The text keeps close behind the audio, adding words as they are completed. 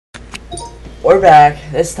We're back,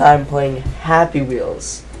 this time playing Happy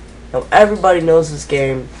Wheels. Now everybody knows this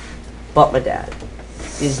game, but my dad.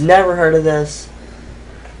 He's never heard of this.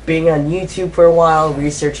 Being on YouTube for a while,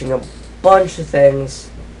 researching a bunch of things,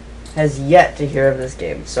 has yet to hear of this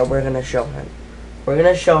game, so we're going to show him. We're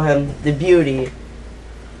going to show him the beauty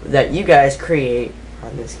that you guys create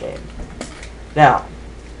on this game. Now,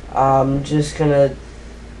 I'm just going to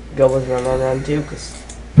go with run on run 2, because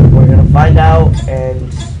we're going to find out,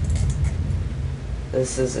 and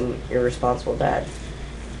this is an irresponsible dad.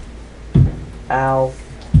 Ow.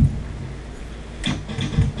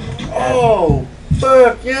 Oh,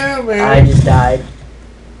 fuck yeah, man. I just died.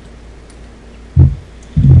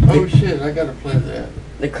 Oh shit, I gotta play that.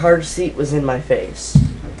 The car seat was in my face.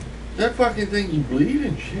 That fucking thing, you bleed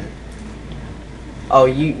and shit. Oh,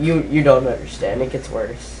 you don't understand. It gets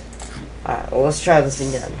worse. Alright, well, let's try this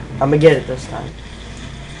again. I'm gonna get it this time.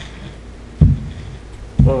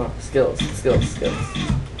 Oh, skills.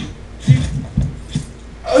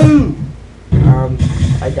 Oh!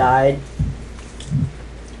 I died.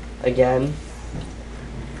 Again.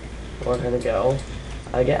 We're gonna go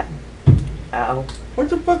again. Ow.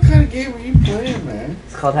 What the fuck kind of game are you playing, man?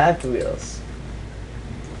 It's called Happy Wheels.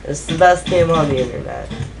 It's the best game on the internet.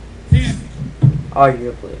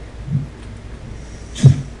 Arguably.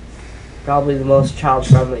 Probably the most child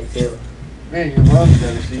friendly too. Man, your mom's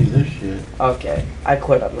gotta see this shit. Okay, I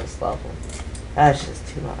quit on this level. That's just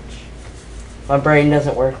too much. My brain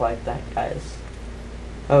doesn't work like that, guys.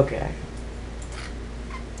 Okay.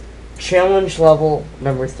 Challenge level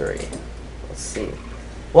number 3. Let's see.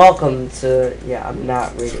 Welcome to... Yeah, I'm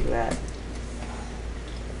not reading that.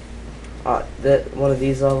 One of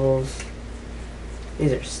these levels.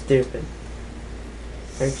 These are stupid.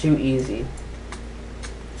 They're too easy.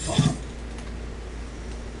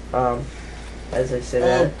 As I say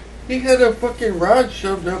that. He had a fucking rod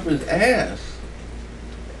shoved up his ass.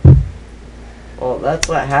 Well, that's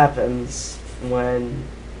what happens when...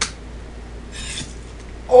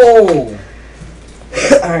 Oh!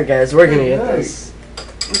 Alright guys, we're gonna get this.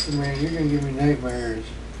 Listen man, you're gonna give me nightmares.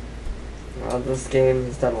 Well, this game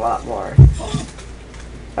has done a lot more.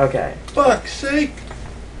 Okay. Fuck's sake!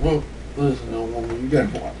 Well, listen, old woman, you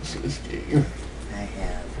gotta watch this game. I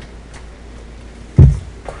have.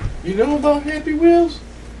 You know about Happy Wheels?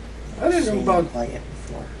 I didn't know about... play it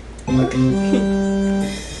before.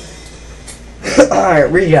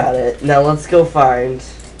 Alright, we got it. Now let's go find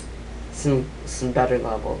some better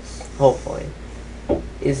levels. Hopefully.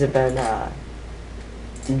 Is it been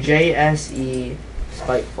JSE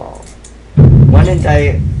Spikeball? When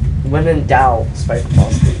in doubt,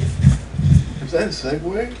 Spikeball Steve. Is that a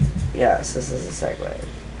segue? Yes, this is a segue.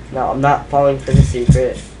 No, I'm not falling for the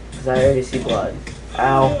secret because I already see blood.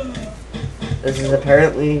 Ow. This is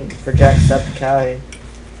apparently for Jacksepticeye.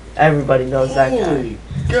 Everybody knows that guy. Holy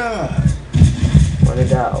God. When in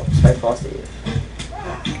doubt, Spikeball Steve.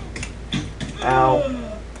 Ow.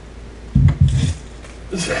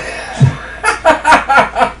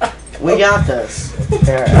 We got this.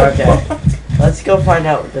 There, okay. Let's go find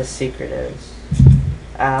out what the secret is.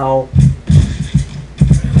 Ow.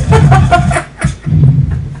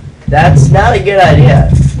 That's not a good idea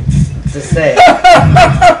to say.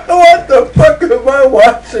 What the fuck am I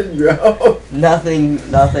watching, Joe? Nothing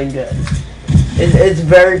good. It's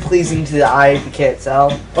very pleasing to the eye if you can't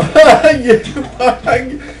tell.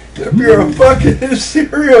 If you're a fucking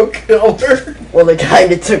serial killer. Well, they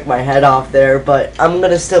kind of took my head off there, but I'm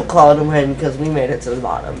gonna still call it a win because we made it to the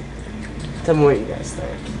bottom. Tell me what you guys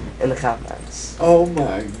think in the comments. Oh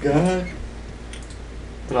my God.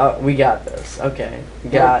 We got this. Okay. We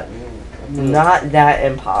got not that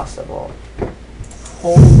impossible.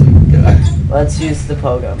 Holy God. Let's use the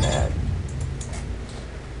Pogo Man.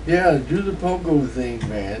 Yeah, do the pogo thing,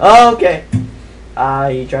 man. Oh, okay.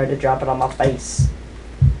 You tried to drop it on my face.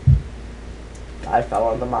 I fell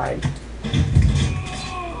on the mine.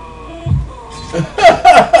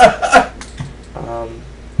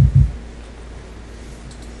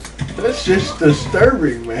 That's just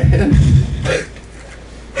disturbing, man.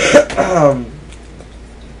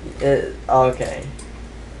 Okay.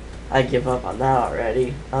 I give up on that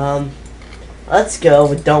already. Let's go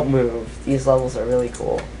with Don't Move. These levels are really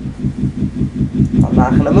cool. I'm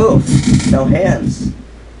not gonna move. No hands.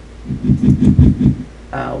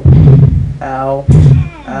 Ow. Ow.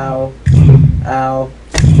 Ow. Ow.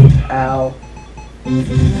 Ow.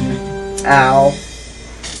 Ow.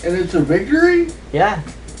 And it's a victory? Yeah.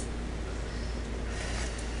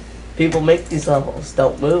 People make these levels.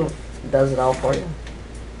 Don't move. It does it all for you.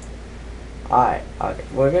 Alright. Okay.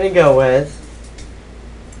 We're gonna go with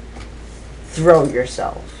Throw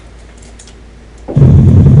Yourself.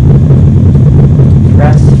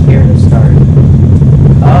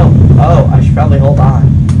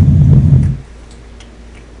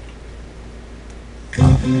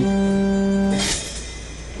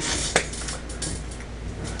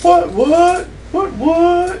 What?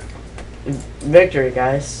 Victory,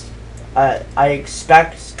 guys. I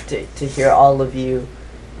expect to hear all of you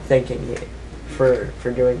thanking me for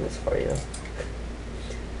doing this for you.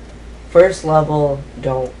 First level,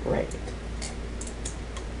 don't rate.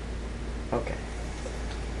 Okay.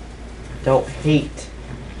 Don't hate.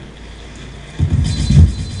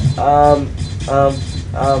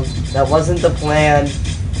 That wasn't the plan.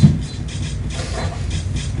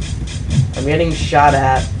 I'm getting shot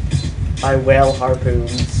at by whale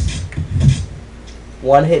harpoons.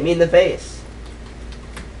 One hit me in the face.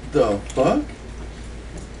 The fuck?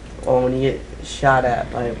 Well, when you get shot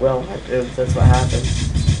at by whale harpoons, that's what happens.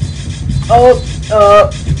 Oh,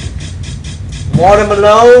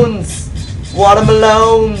 watermelons!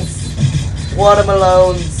 Watermelons!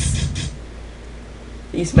 Watermelons!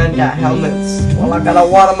 These men got helmets. Well, I got a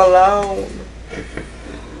watermelon.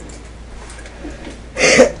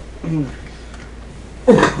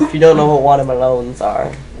 If you don't know what watermelons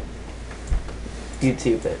are,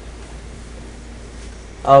 YouTube it.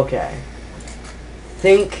 Okay.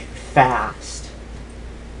 Think fast.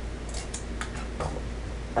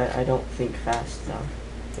 I don't think fast enough.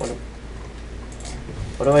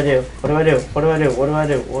 What do I do? What do I do? What do I do? What do I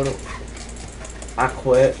do? I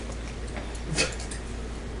quit.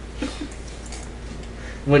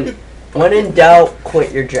 When in doubt,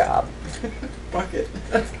 quit your job. Fuck it.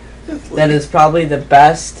 That is probably the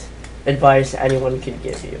best advice anyone could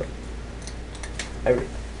give you.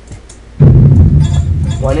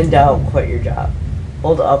 When in doubt, quit your job.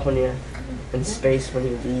 Hold up when you're in space when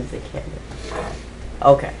you leave the camera.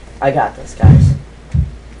 Okay, I got this, guys.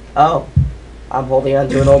 Oh, I'm holding on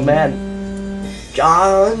to an old man.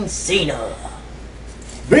 John Cena.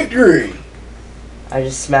 Victory! I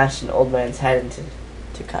just smashed an old man's head into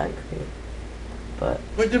concrete. But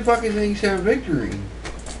What the fucking things have victory?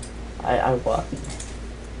 I won.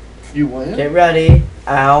 You won? Get ready.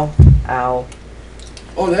 Ow. Ow.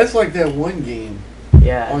 Oh, that's like that one game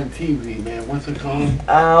Yeah. on TV, man. What's it called?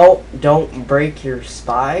 Ow. Don't break your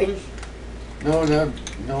spine. No, that's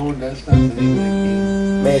not the name of the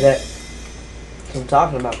game. Made it. That's what I'm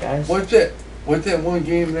talking about, guys. What's that one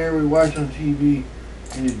game there we watch on TV?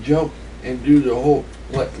 And you jump and do the whole,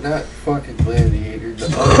 not fucking Gladiator,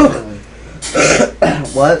 the other one.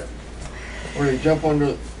 What? Where you jump on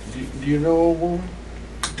the, do you know a woman?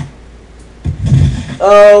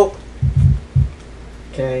 Oh.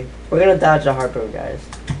 Okay. We're gonna dodge a harpoon, guys.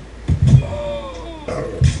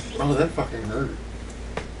 Oh, that fucking hurt.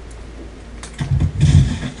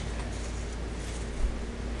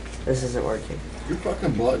 This isn't working. You're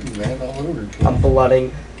fucking blooding, man, all over the place. I'm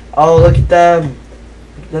blooding. Oh, look at them.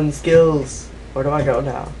 Look at them skills. Where do I go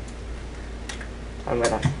now? I'm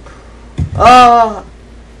gonna... Ah!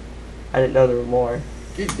 I didn't know there were more.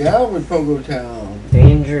 Get down with Pogo Town.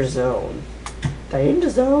 Danger zone. Danger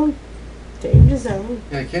zone. Danger zone.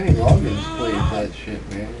 Yeah, Kenny Loggins plays that shit,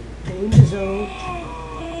 man. Danger zone.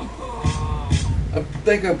 I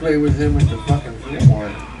think I played with him at the fucking flea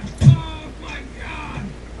market.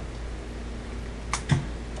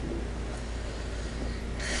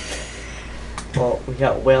 Well, we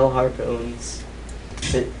got whale harpoons.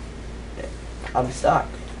 But I'm stuck.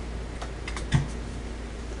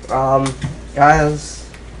 Guys,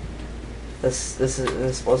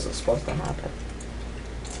 this wasn't supposed to happen.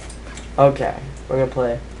 Okay, we're gonna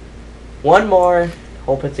play one more.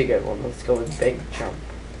 Hope it's a good one. Let's go with big jump.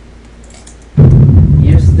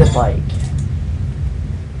 Use the bike.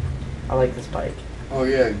 I like this bike. Oh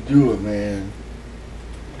yeah, do it, man.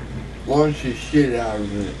 Launch the shit out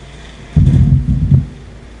of it.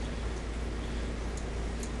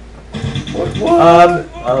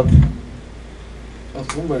 What? Oh,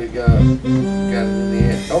 somebody got it in the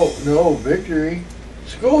end. Oh no, victory!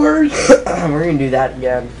 Scores! We're gonna do that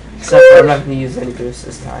again. Except for I'm not gonna use any boost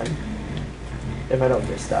this time. If I don't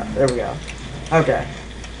get stuck. There we go. Okay.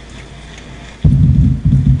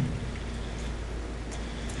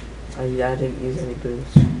 Oh yeah, I didn't use any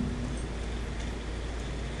boost.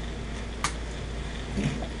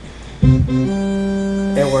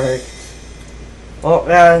 It worked. Well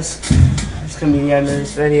guys, that's gonna be the end of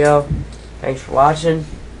this video. Thanks for watching.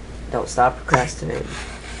 Don't stop procrastinating.